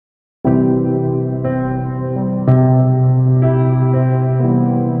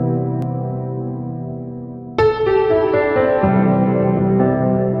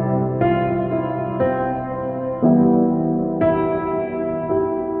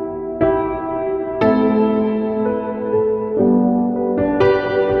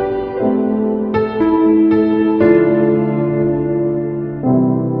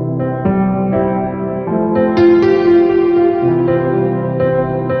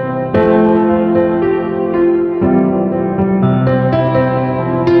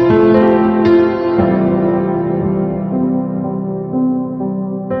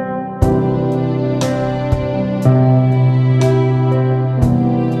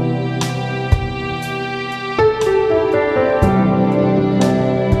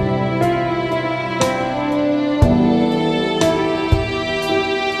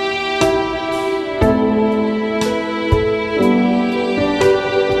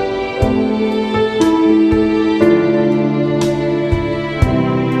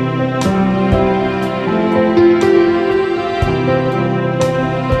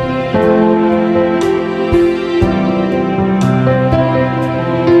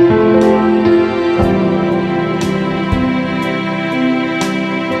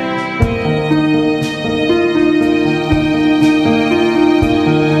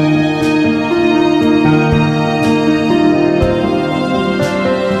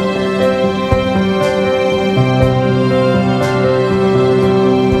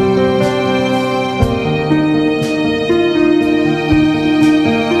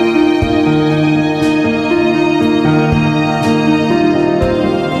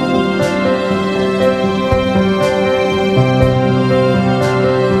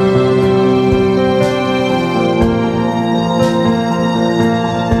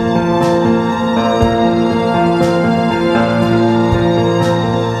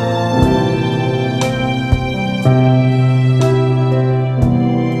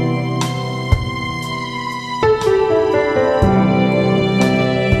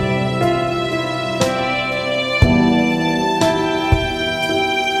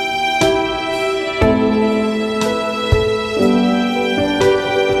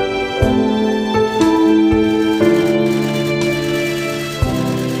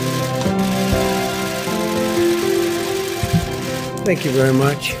Thank you very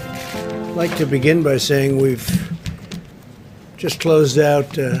much. I'd like to begin by saying we've just closed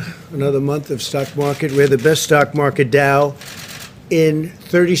out another month of stock market. We're the best stock market Dow in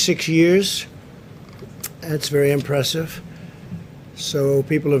 36 years. That's very impressive. So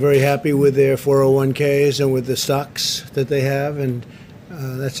people are very happy with their 401ks and with the stocks that they have, and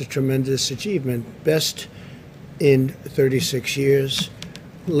that's a tremendous achievement. Best in 36 years.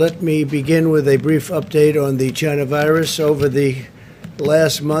 Let me begin with a brief update on the China virus. Over the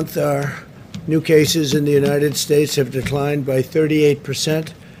last month, our new cases in the United States have declined by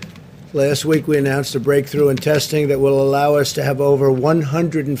 38%. Last week, we announced a breakthrough in testing that will allow us to have over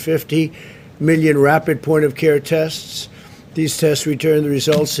 150 million rapid point-of-care tests. These tests return the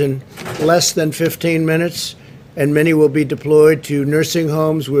results in less than 15 minutes, and many will be deployed to nursing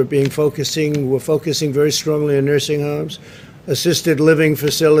homes. We're focusing very strongly on nursing homes, assisted living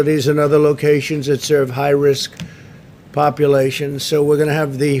facilities, and other locations that serve high-risk populations. So we're going to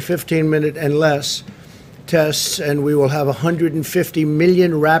have the 15-minute and less tests, and we will have 150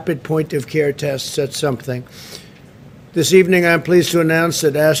 million rapid point-of-care tests. That's something. This evening, I'm pleased to announce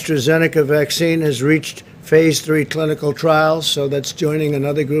that AstraZeneca vaccine has reached phase 3 clinical trials, so that's joining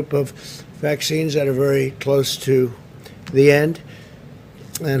another group of vaccines that are very close to the end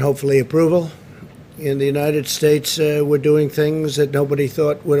and hopefully approval. In the United States, we're doing things that nobody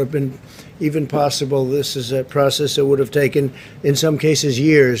thought would have been even possible. This is a process that would have taken, in some cases,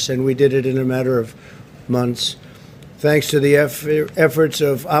 years, and we did it in a matter of months. Thanks to the efforts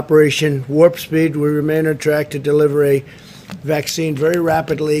of Operation Warp Speed, we remain on track to deliver a vaccine very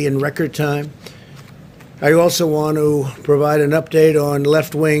rapidly in record time. I also want to provide an update on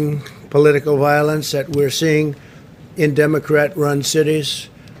left-wing political violence that we're seeing in Democrat-run cities.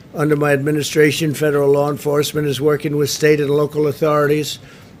 Under my administration, federal law enforcement is working with state and local authorities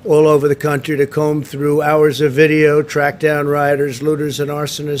all over the country to comb through hours of video, track down rioters, looters, and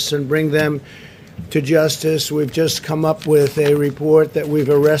arsonists, and bring them to justice. We've just come up with a report that we've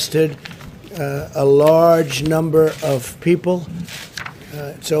arrested a large number of people.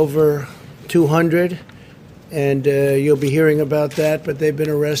 It's over 200, and you'll be hearing about that, but they've been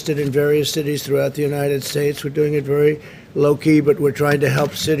arrested in various cities throughout the United States. We're doing it very low-key, but we're trying to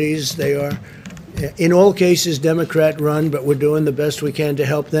help cities. They are, in all cases, Democrat-run, but we're doing the best we can to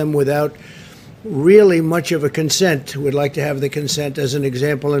help them without really much of a consent. We'd like to have the consent. As an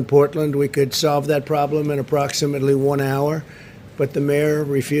example, in Portland, we could solve that problem in approximately 1 hour, but the mayor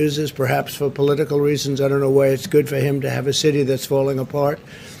refuses, perhaps for political reasons. I don't know why it's good for him to have a city that's falling apart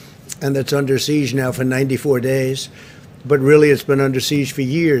and that's under siege now for 94 days. But really, it's been under siege for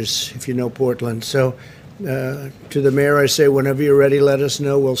years, if you know Portland. So to the mayor, I say, whenever you're ready, let us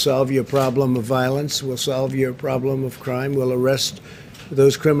know. We'll solve your problem of violence. We'll solve your problem of crime. We'll arrest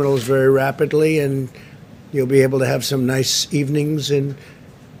those criminals very rapidly, and you'll be able to have some nice evenings in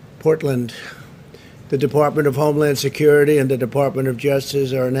Portland. The Department of Homeland Security and the Department of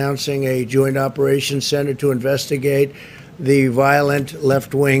Justice are announcing a joint operations center to investigate the violent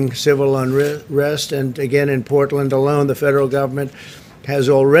left-wing civil unrest. And again, in Portland alone, the federal government has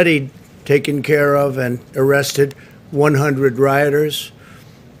already taken care of and arrested 100 rioters.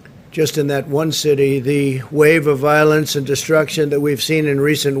 Just in that one city, the wave of violence and destruction that we've seen in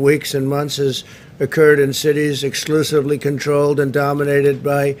recent weeks and months has occurred in cities exclusively controlled and dominated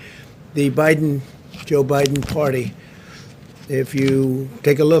by the Joe Biden party. If you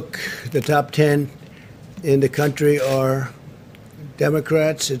take a look, the top 10 in the country are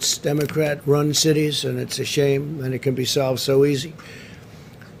Democrats. It's Democrat-run cities, and it's a shame, and it can be solved so easy.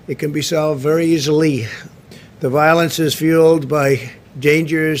 It can be solved very easily. The violence is fueled by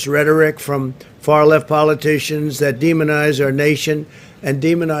dangerous rhetoric from far-left politicians that demonize our nation and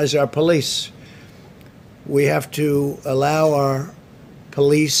demonize our police. We have to allow our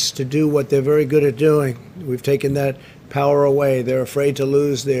police to do what they're very good at doing. We've taken that power away. They're afraid to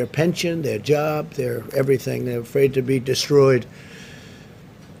lose their pension, their job, their everything. They're afraid to be destroyed.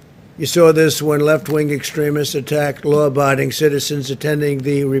 You saw this when left-wing extremists attacked law-abiding citizens attending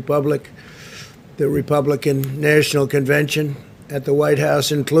the Republican National Convention at the White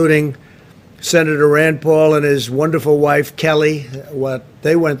House, including Senator Rand Paul and his wonderful wife, Kelly, what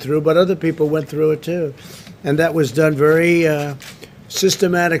they went through, but other people went through it too. And that was done very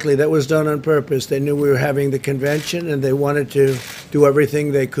systematically. That was done on purpose. They knew we were having the convention, and they wanted to do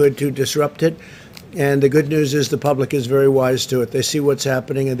everything they could to disrupt it. And the good news is the public is very wise to it. They see what's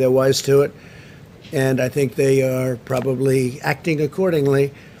happening, and they're wise to it. And I think they are probably acting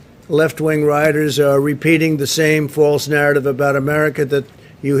accordingly. Left-wing rioters are repeating the same false narrative about America that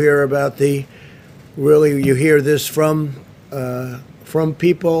you hear about. You hear this from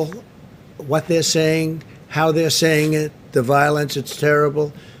people, what they're saying, how they're saying it, the violence. It's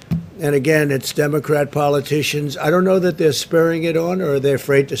terrible. And again, it's Democrat politicians. I don't know that they're spurring it on or they're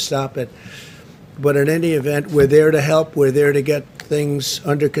afraid to stop it. But in any event, we're there to help. We're there to get things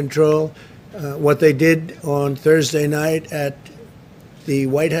under control. What they did on Thursday night at the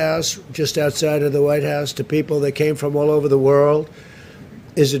White House, just outside of the White House, to people that came from all over the world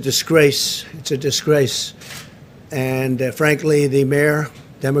is a disgrace. It's a disgrace. And frankly, the mayor,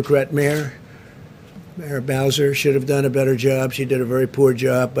 Democrat mayor, Mayor Bowser, should have done a better job. She did a very poor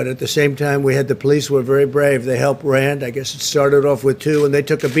job. But at the same time, we had the police were very brave. They helped Rand. I guess it started off with 2, and they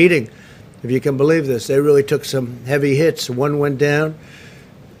took a beating, if you can believe this. They really took some heavy hits. 1 went down,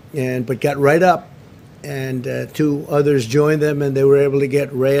 but got right up. And 2 others joined them, and they were able to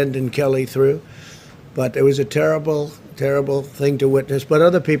get Rand and Kelly through. But it was a terrible, terrible thing to witness. But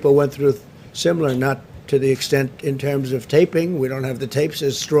other people went through similar, not to the extent in terms of taping. We don't have the tapes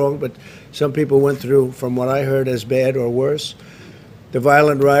as strong, but some people went through, from what I heard, as bad or worse. The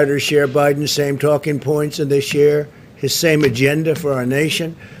violent rioters share Biden's same talking points, and they share his same agenda for our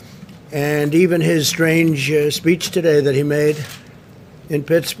nation. And even his strange speech today that he made in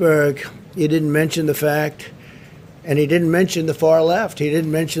Pittsburgh, he didn't mention the fact, and he didn't mention the far left. He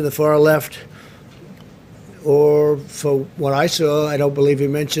didn't mention the far left, or for what I saw, I don't believe he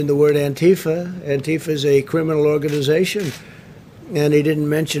mentioned the word Antifa. Antifa is a criminal organization, and he didn't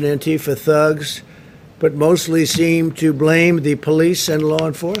mention Antifa thugs, but mostly seemed to blame the police and law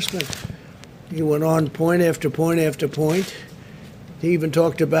enforcement. He went on point after point after point. He even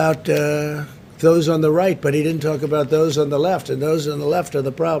talked about those on the right, but he didn't talk about those on the left, and those on the left are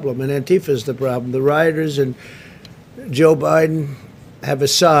the problem, and Antifa is the problem. The rioters and Joe Biden have a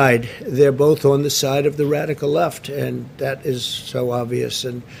side. They're both on the side of the radical left, and that is so obvious.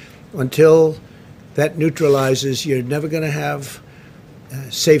 And until that neutralizes, you're never going to have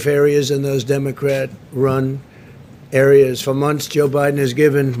safe areas in those Democrat-run areas. For months, Joe Biden has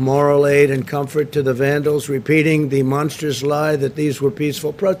given moral aid and comfort to the vandals, repeating the monstrous lie that these were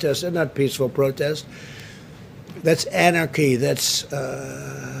peaceful protests. They're not peaceful protests. That's anarchy. That's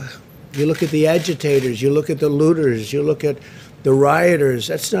you look at the agitators, you look at the looters, you look at the rioters.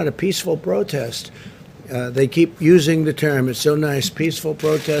 That's not a peaceful protest. They keep using the term. It's so nice, peaceful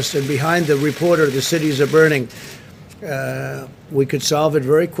protest. And behind the reporter, the cities are burning. We could solve it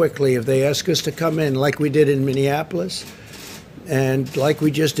very quickly if they ask us to come in, like we did in Minneapolis, and like we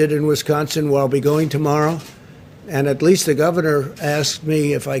just did in Wisconsin, where I'll be going tomorrow. And at least the governor asked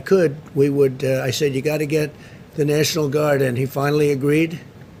me if I could. I said, you got to get the National Guard, and he finally agreed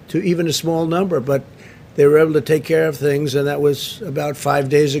to even a small number, but they were able to take care of things, and that was about 5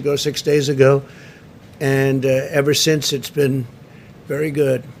 days ago, 6 days ago. And ever since, it's been very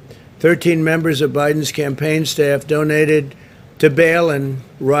good. 13 members of Biden's campaign staff donated to bail and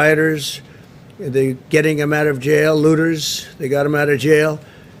rioters. They're getting him out of jail, looters. They got him out of jail.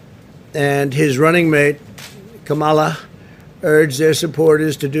 And his running mate, Kamala, urged their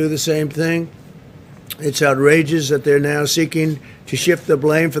supporters to do the same thing. It's outrageous that they're now seeking to shift the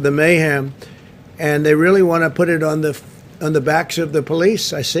blame for the mayhem. And they really want to put it on the backs of the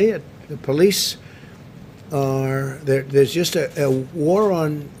police. I see it. The police are there. There's just a war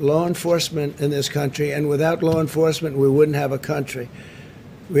on law enforcement in this country, and without law enforcement, we wouldn't have a country.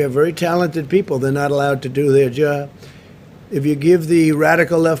 We have very talented people. They're not allowed to do their job. If you give the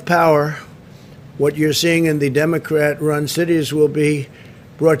radical left power, what you're seeing in the Democrat-run cities will be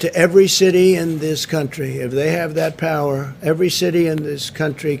brought to every city in this country. If they have that power, every city in this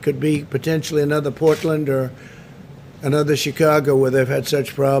country could be potentially another Portland or another Chicago where they've had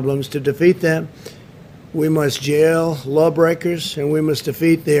such problems. To defeat them, we must jail lawbreakers, and we must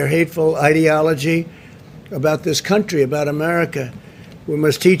defeat their hateful ideology about this country, about America. We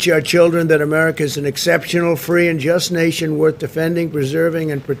must teach our children that America is an exceptional, free, and just nation worth defending,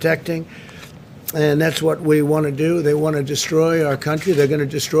 preserving, and protecting. And that's what we want to do. They want to destroy our country. They're going to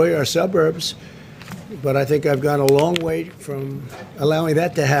destroy our suburbs. But I think I've gone a long way from allowing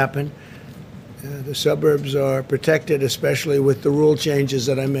that to happen. The suburbs are protected, especially with the rule changes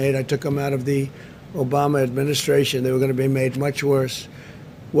that I made. I took them out of the Obama administration. They were going to be made much worse.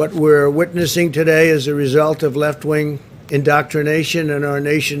 What we're witnessing today is a result of left-wing indoctrination in our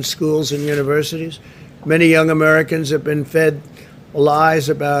nation's schools and universities. Many young Americans have been fed lies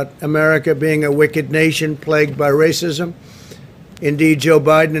about America being a wicked nation plagued by racism. Indeed, Joe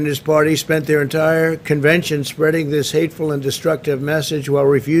Biden and his party spent their entire convention spreading this hateful and destructive message while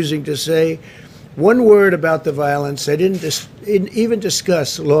refusing to say one word about the violence. They didn't even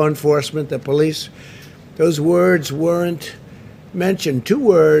discuss law enforcement, the police. Those words weren't mentioned. 2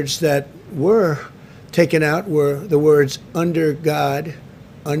 words that were taken out were the words under God,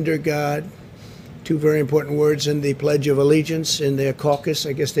 two very important words in the Pledge of Allegiance in their caucus.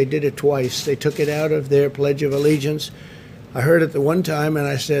 I guess they did it twice. They took it out of their Pledge of Allegiance. I heard it the one time, and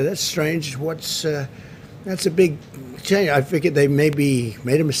I said, that's strange. That's a big change. I figured they maybe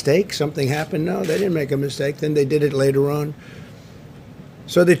made a mistake. Something happened. No, they didn't make a mistake. Then they did it later on.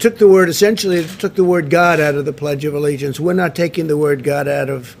 So they took the word, essentially, they took the word God out of the Pledge of Allegiance. We're not taking the word God out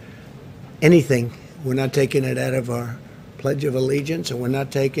of anything. We're not taking it out of our Pledge of Allegiance, and we're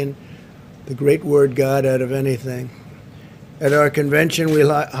not taking the great word God out of anything. At our convention, we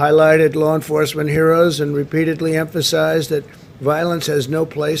highlighted law enforcement heroes and repeatedly emphasized that violence has no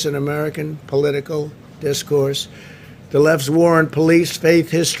place in American political discourse. The left's war on police,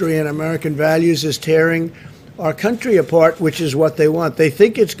 faith, history, and American values is tearing our country apart, which is what they want. They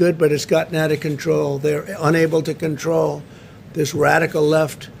think it's good, but it's gotten out of control. They're unable to control this radical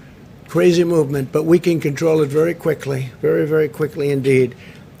left crazy movement, but we can control it very quickly, very, very quickly indeed.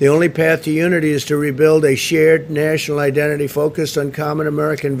 The only path to unity is to rebuild a shared national identity focused on common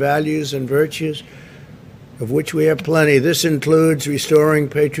American values and virtues, of which we have plenty. This includes restoring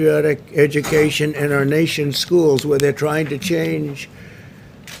patriotic education in our nation's schools, where they're trying to change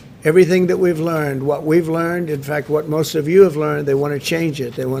everything that we've learned. What we've learned, in fact, what most of you have learned, they want to change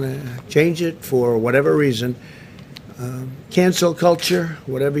it. They want to change it for whatever reason. Cancel culture,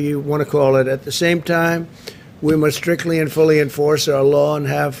 whatever you want to call it. At the same time, we must strictly and fully enforce our law and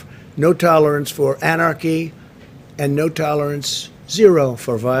have no tolerance for anarchy and no tolerance, zero,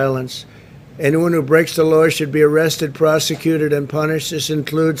 for violence. Anyone who breaks the law should be arrested, prosecuted, and punished. This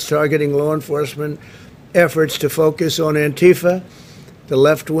includes targeting law enforcement efforts to focus on Antifa, the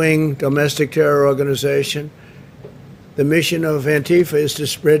left-wing domestic terror organization. The mission of Antifa is to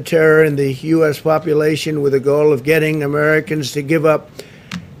spread terror in the U.S. population with the goal of getting Americans to give up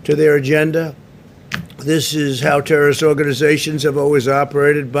to their agenda. This is how terrorist organizations have always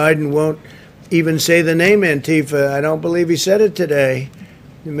operated. Biden won't even say the name Antifa. I don't believe he said it today.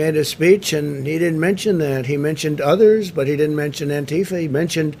 He made a speech, and he didn't mention that. He mentioned others, but he didn't mention Antifa. He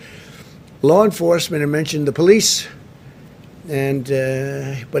mentioned law enforcement and mentioned the police, and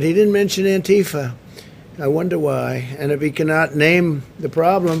but he didn't mention Antifa. I wonder why. And if he cannot name the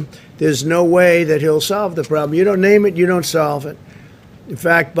problem, there's no way that he'll solve the problem. You don't name it, you don't solve it. In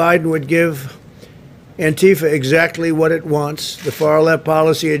fact, Biden would give Antifa exactly what it wants, the far left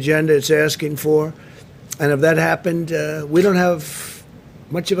policy agenda it's asking for. And if that happened, we don't have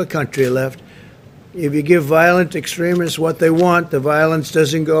much of a country left. If you give violent extremists what they want, the violence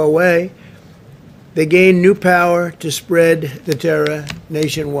doesn't go away. They gain new power to spread the terror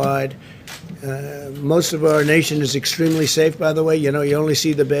nationwide. Most of our nation is extremely safe, by the way. You know, you only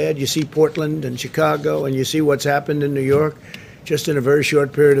see the bad. You see Portland and Chicago, and you see what's happened in New York just in a very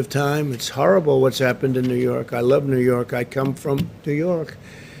short period of time. It's horrible what's happened in New York. I love New York. I come from New York.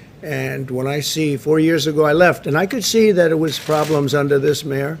 And when I see, 4 years ago I left, and I could see that it was problems under this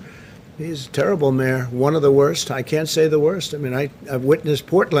mayor. He's a terrible mayor, one of the worst. I can't say the worst. I mean, I've witnessed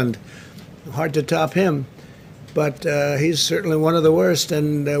Portland. Hard to top him. But he's certainly one of the worst.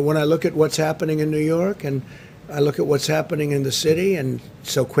 And when I look at what's happening in New York, and I look at what's happening in the city, and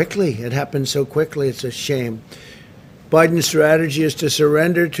so quickly, it happens so quickly, it's a shame. Biden's strategy is to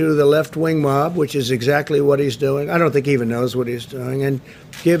surrender to the left-wing mob, which is exactly what he's doing. I don't think he even knows what he's doing, and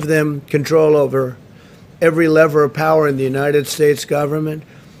give them control over every lever of power in the United States government.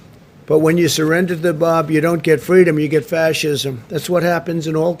 But when you surrender to the mob, you don't get freedom, you get fascism. That's what happens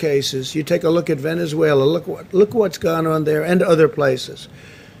in all cases. You take a look at Venezuela, look what's gone on there, and other places.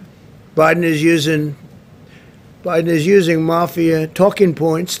 Biden is using mafia talking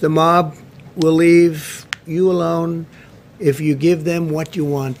points. The mob will leave you alone if you give them what you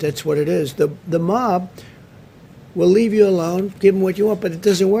want. That's what it is. The mob will leave you alone, give them what you want, but it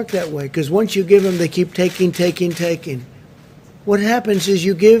doesn't work that way, because once you give them, they keep taking. What happens is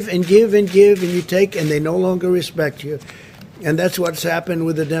you give and give and give, and you take, and they no longer respect you. And that's what's happened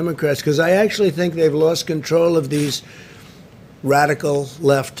with the Democrats, because I actually think they've lost control of these radical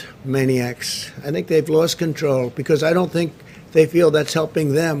left maniacs. I think they've lost control, because I don't think they feel that's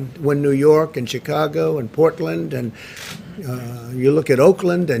helping them. When New York and Chicago and Portland, and you look at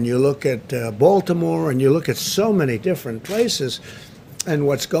Oakland, and you look at Baltimore, and you look at so many different places, and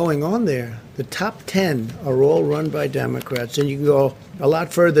what's going on there, the top 10 are all run by Democrats, and you can go a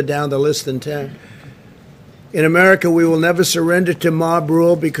lot further down the list than 10. In America, we will never surrender to mob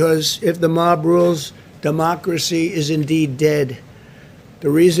rule, because if the mob rules, democracy is indeed dead. The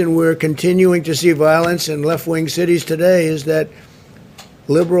reason we're continuing to see violence in left-wing cities today is that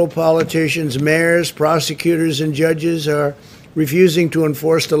liberal politicians, mayors, prosecutors, and judges are refusing to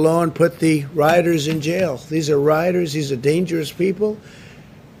enforce the law and put the rioters in jail. These are rioters. These are dangerous people.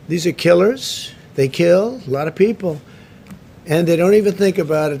 These are killers. They kill a lot of people. And they don't even think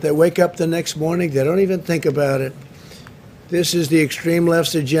about it. They wake up the next morning, they don't even think about it. This is the extreme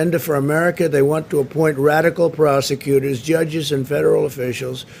left's agenda for America. They want to appoint radical prosecutors, judges, and federal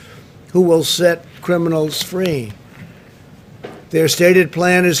officials who will set criminals free. Their stated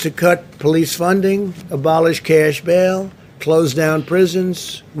plan is to cut police funding, abolish cash bail, close down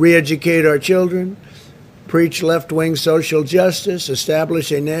prisons, re-educate our children, preach left-wing social justice,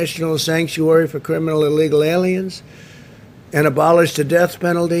 establish a national sanctuary for criminal illegal aliens, and abolish the death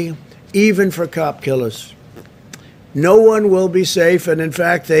penalty, even for cop killers. No one will be safe, and in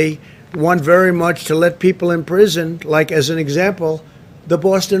fact, they want very much to let people in prison, like as an example, the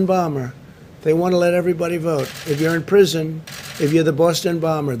Boston bomber. They want to let everybody vote. If you're in prison, if you're the Boston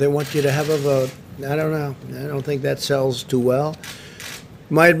bomber, they want you to have a vote. I don't know. I don't think that sells too well.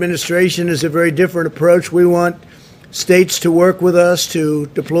 My administration is a very different approach. We want states to work with us to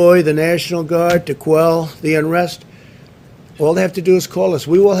deploy the National Guard to quell the unrest. All they have to do is call us.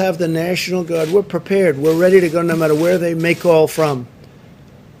 We will have the National Guard. We're prepared. We're ready to go no matter where they may call from.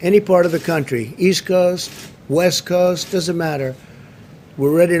 Any part of the country, East Coast, West Coast, doesn't matter.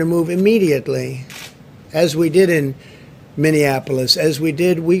 We're ready to move immediately, as we did in Minneapolis,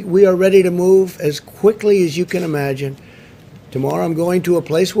 we are ready to move as quickly as you can imagine. Tomorrow I'm going to a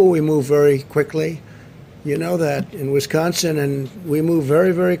place where we move very quickly. You know that, in Wisconsin, and we move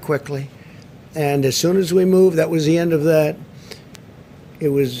very, very quickly. And as soon as we moved, that was the end of that. It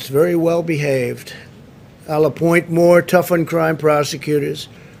was very well behaved. I'll appoint more tough-on-crime prosecutors,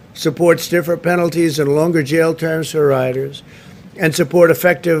 support stiffer penalties and longer jail terms for riders, and support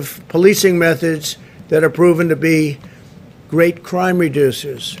effective policing methods that are proven to be great crime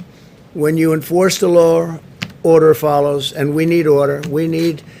reducers. When you enforce the law, order follows, and we need order. We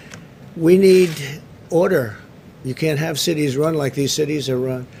need order. You can't have cities run like these cities are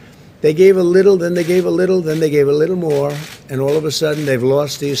run. They gave a little, then they gave a little, then they gave a little more, and all of a sudden they've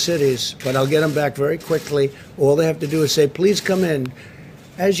lost these cities. But I'll get them back very quickly. All they have to do is say, please come in.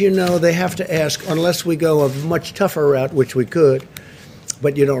 As you know, they have to ask, unless we go a much tougher route, which we could,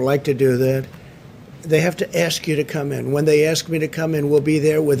 but you don't like to do that. They have to ask you to come in. When they ask me to come in, we'll be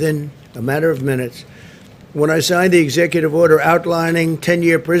there within a matter of minutes. When I signed the executive order outlining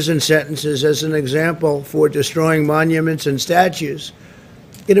 10-year prison sentences as an example for destroying monuments and statues,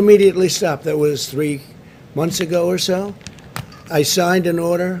 it immediately stopped. That was 3 months ago or so. I signed an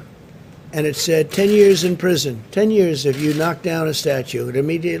order, and it said 10 years in prison. 10 years if you knock down a statue. It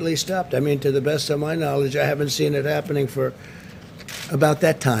immediately stopped. I mean, to the best of my knowledge, I haven't seen it happening for about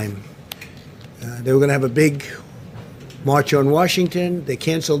that time. They were going to have a big march on Washington. They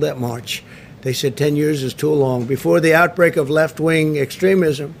canceled that march. They said 10 years is too long. Before the outbreak of left-wing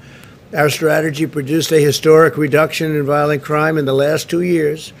extremism, our strategy produced a historic reduction in violent crime. In the last 2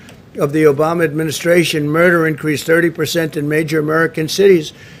 years of the Obama administration, murder increased 30% in major American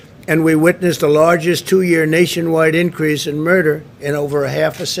cities, and we witnessed the largest 2-year nationwide increase in murder in over a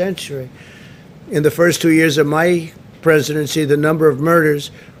half a century. In the first 2 years of my presidency, the number of murders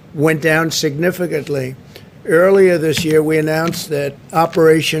went down significantly. Earlier this year, we announced that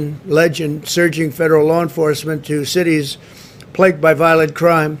Operation Legend, surging federal law enforcement to cities plagued by violent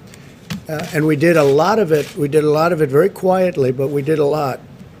crime, and we did a lot of it. We did a lot of it very quietly, but we did a lot.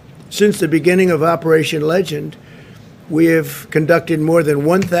 Since the beginning of Operation Legend, we have conducted more than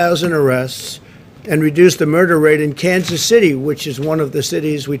 1,000 arrests and reduced the murder rate in Kansas City, which is one of the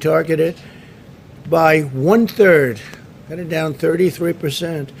cities we targeted, by 1/3. Got it down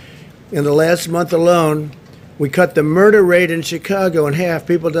 33%. In the last month alone, we cut the murder rate in Chicago in half.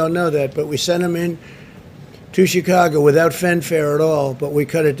 People don't know that, but we sent them in to Chicago without fanfare at all, but we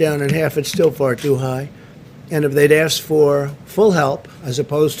cut it down in half. It's still far too high. And if they'd asked for full help, as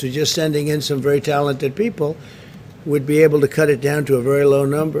opposed to just sending in some very talented people, we'd be able to cut it down to a very low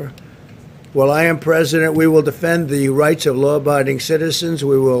number. While I am president, we will defend the rights of law-abiding citizens.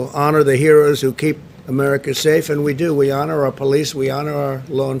 We will honor the heroes who keep America safe, and we do. We honor our police. We honor our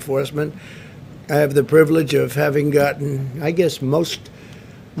law enforcement. I have the privilege of having gotten, I guess,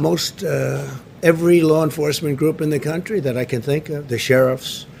 every law enforcement group in the country that I can think of. The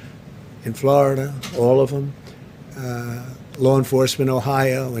sheriffs in Florida, all of them. Law enforcement in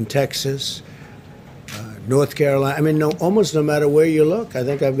Ohio and Texas, North Carolina. I mean, almost no matter where you look, I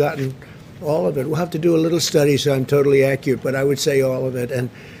think I've gotten all of it. We'll have to do a little study so I'm totally accurate, but I would say all of it. And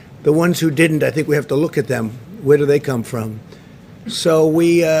the ones who didn't, I think we have to look at them. Where do they come from? So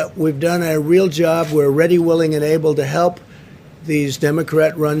we've done a real job. We're ready, willing, and able to help these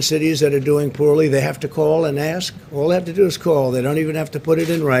Democrat-run cities that are doing poorly. They have to call and ask. All they have to do is call. They don't even have to put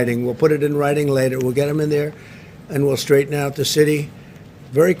it in writing. We'll put it in writing later. We'll get them in there, and we'll straighten out the city.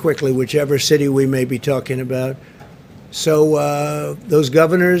 very quickly, whichever city we may be talking about. So those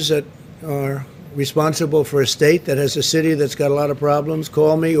governors that are responsible for a state that has a city that's got a lot of problems,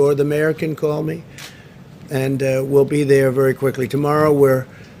 call me, or the mayor can call me, and we'll be there very quickly. Tomorrow we're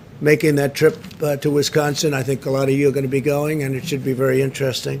making that trip to Wisconsin. I think a lot of you are going to be going, and it should be very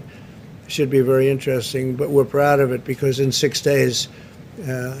interesting. Should be very interesting, but we're proud of it because in 6 days,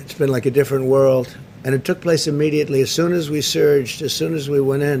 it's been like a different world. And it took place immediately. As soon as we surged, as soon as we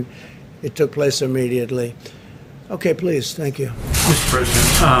went in, it took place immediately. Okay, please, thank you. Mr.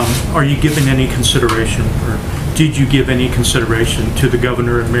 President, are you giving any consideration, or did you give any consideration to the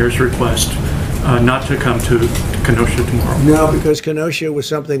governor and mayor's request not to come to Kenosha tomorrow? No, because Kenosha was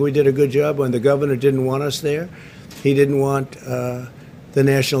something we did a good job on. The governor didn't want us there. He didn't want the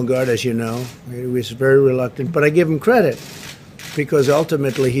National Guard, as you know. He was very reluctant, but I give him credit because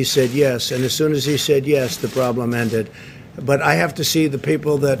ultimately he said yes, and as soon as he said yes, the problem ended. But I have to see the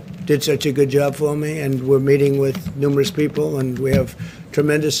people that did such a good job for me, and we're meeting with numerous people, and we have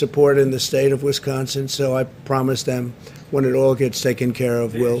tremendous support in the state of Wisconsin, so I promise them when it all gets taken care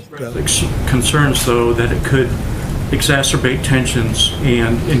of, we'll go. Concerns, though, that it could exacerbate tensions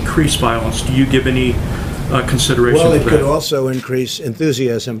and increase violence. Do you give any consideration Well, to it that? could also increase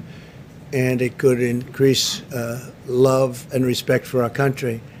enthusiasm, and it could increase love and respect for our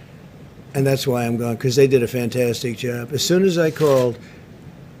country. And that's why I'm going, because they did a fantastic job. As soon as I called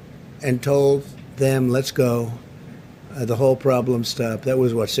and told them, let's go, the whole problem stopped. That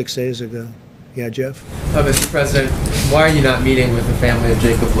was, what, 6 days ago? Yeah, Jeff? Mr. President, why are you not meeting with the family of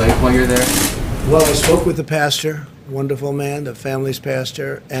Jacob Blake while you're there? Well, I spoke with the pastor, wonderful man, the family's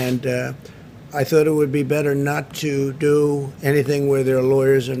pastor, and I thought it would be better not to do anything where there are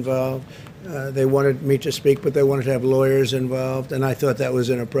lawyers involved. They wanted me to speak, but they wanted to have lawyers involved, and I thought that was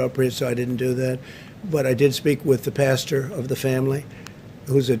inappropriate, so I didn't do that. But I did speak with the pastor of the family,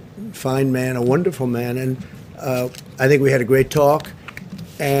 who's a fine man, a wonderful man, and I think we had a great talk.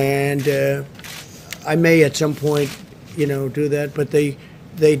 And I may at some point, do that, but they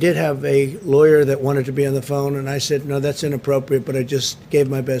did have a lawyer that wanted to be on the phone, and I said, no, that's inappropriate, but I just gave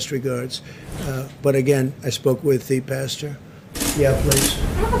my best regards. But again, I spoke with the pastor. Yeah, please.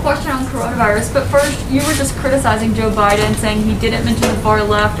 I have a question on coronavirus, but first, you were just criticizing Joe Biden, saying he didn't mention the far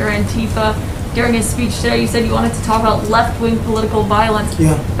left or Antifa during his speech today. You said you wanted to talk about left-wing political violence.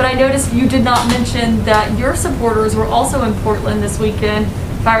 Yeah. But I noticed you did not mention that your supporters were also in Portland this weekend,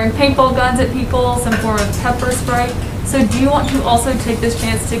 firing paintball guns at people, some form of pepper spray. So do you want to also take this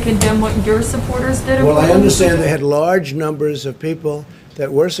chance to condemn what your supporters did in Well, Portland? I understand they had large numbers of people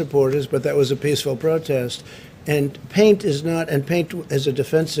that were supporters, but that was a peaceful protest. And paint is not, and paint is a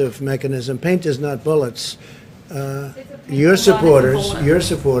defensive mechanism. Paint is not bullets. Your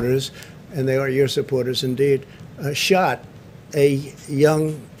supporters, and they are your supporters indeed, shot a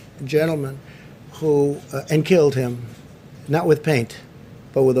young gentleman who, and killed him, not with paint,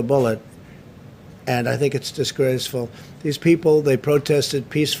 but with a bullet. And I think it's disgraceful. These people, they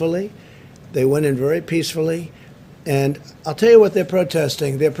protested peacefully. They went in very peacefully. And I'll tell you what they're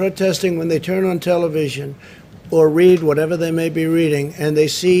protesting. They're protesting when they turn on television or read whatever they may be reading, and they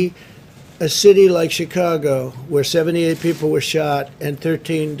see a city like Chicago where 78 people were shot and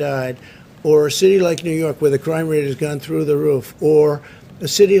 13 died, or a city like New York where the crime rate has gone through the roof, or a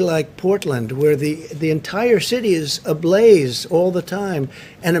city like Portland where the entire city is ablaze all the time,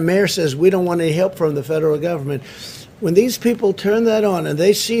 and a mayor says, we don't want any help from the federal government. When these people turn that on and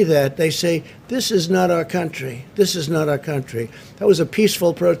they see that, they say, this is not our country. This is not our country. That was a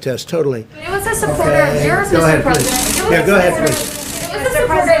peaceful protest, totally. It was a supporter of yours, Go Mr. ahead, President. please. Yeah, go ahead, please. It was a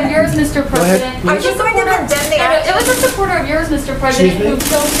supporter of yours, Mr. President. Are you going to condemn the It was a supporter of yours, Mr. President, Excuse me? who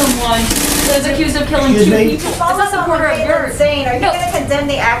killed someone that is accused of killing Excuse two me? people. It's a supporter of yours. Saying, are you No. going to condemn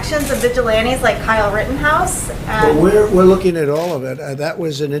the actions of vigilantes like Kyle Rittenhouse? Well, we're looking at all of it. That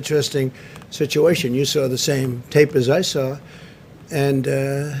was an interesting situation. You saw the same tape as I saw. And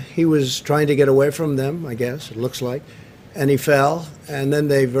he was trying to get away from them, I guess, it looks like. And he fell. And then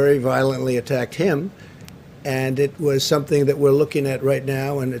they very violently attacked him. And it was something that we're looking at right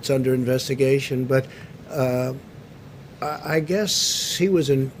now, and it's under investigation. But I guess he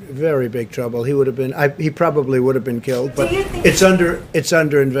was in very big trouble. He would have been. He probably would have been killed. But Do you think- it's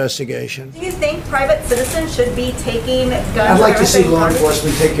under investigation. Do you think private citizens should be taking guns? I'd like to see everything law from-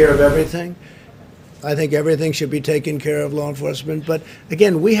 enforcement take care of everything. I think everything should be taken care of law enforcement. But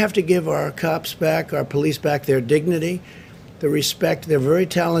again, we have to give our cops back, our police back their dignity, the respect. They're very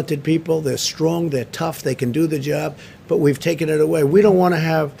talented people. They're strong. They're tough. They can do the job. But we've taken it away. We don't want to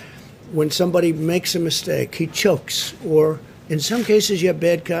have, when somebody makes a mistake, he chokes. Or in some cases, you have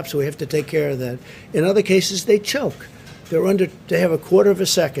bad cops, so we have to take care of that. In other cases, they choke. They have a quarter of a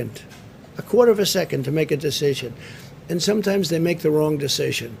second to make a decision. And sometimes they make the wrong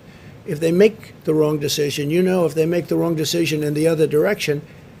decision. If they make the wrong decision, if they make the wrong decision in the other direction,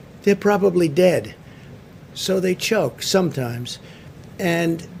 they're probably dead. So they choke sometimes.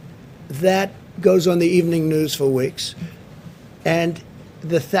 And that goes on the evening news for weeks. And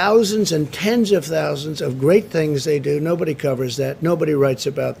the thousands and tens of thousands of great things they do, nobody covers that. Nobody writes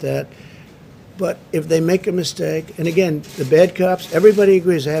about that. But if they make a mistake, and again, the bad cops, everybody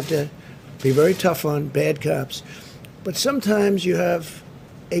agrees they have to be very tough on bad cops. But sometimes you have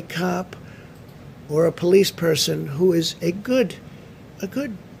a cop or a police person who is a good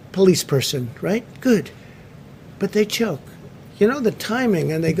police person, right? Good. But they choke. The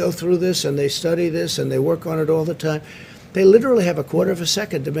timing, and they go through this, and they study this, and they work on it all the time. They literally have a quarter of a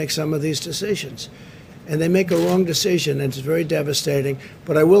second to make some of these decisions. And they make a wrong decision, and it's very devastating.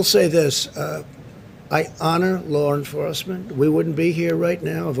 But I will say this, I honor law enforcement. We wouldn't be here right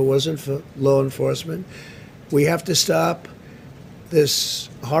now if it wasn't for law enforcement. We have to stop this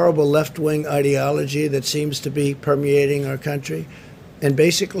horrible left-wing ideology that seems to be permeating our country. And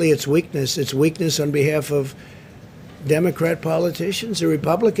basically it's weakness. It's weakness on behalf of Democrat politicians. The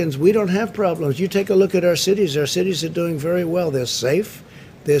Republicans, we don't have problems. You take a look at our cities. Our cities are doing very well. They're safe.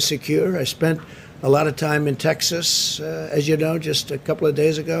 They're secure. I spent a lot of time in Texas, as you know, just a couple of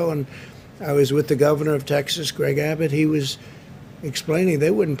days ago, and I was with the governor of Texas, Greg Abbott. He was explaining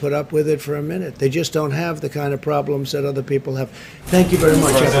they wouldn't put up with it for a minute. They just don't have the kind of problems that other people have. Thank you very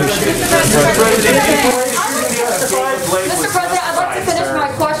much. I appreciate it. Mr. President, I'd like to finish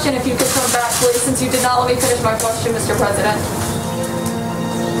my question if you could come back, please, since you did not let me finish my question, Mr. President.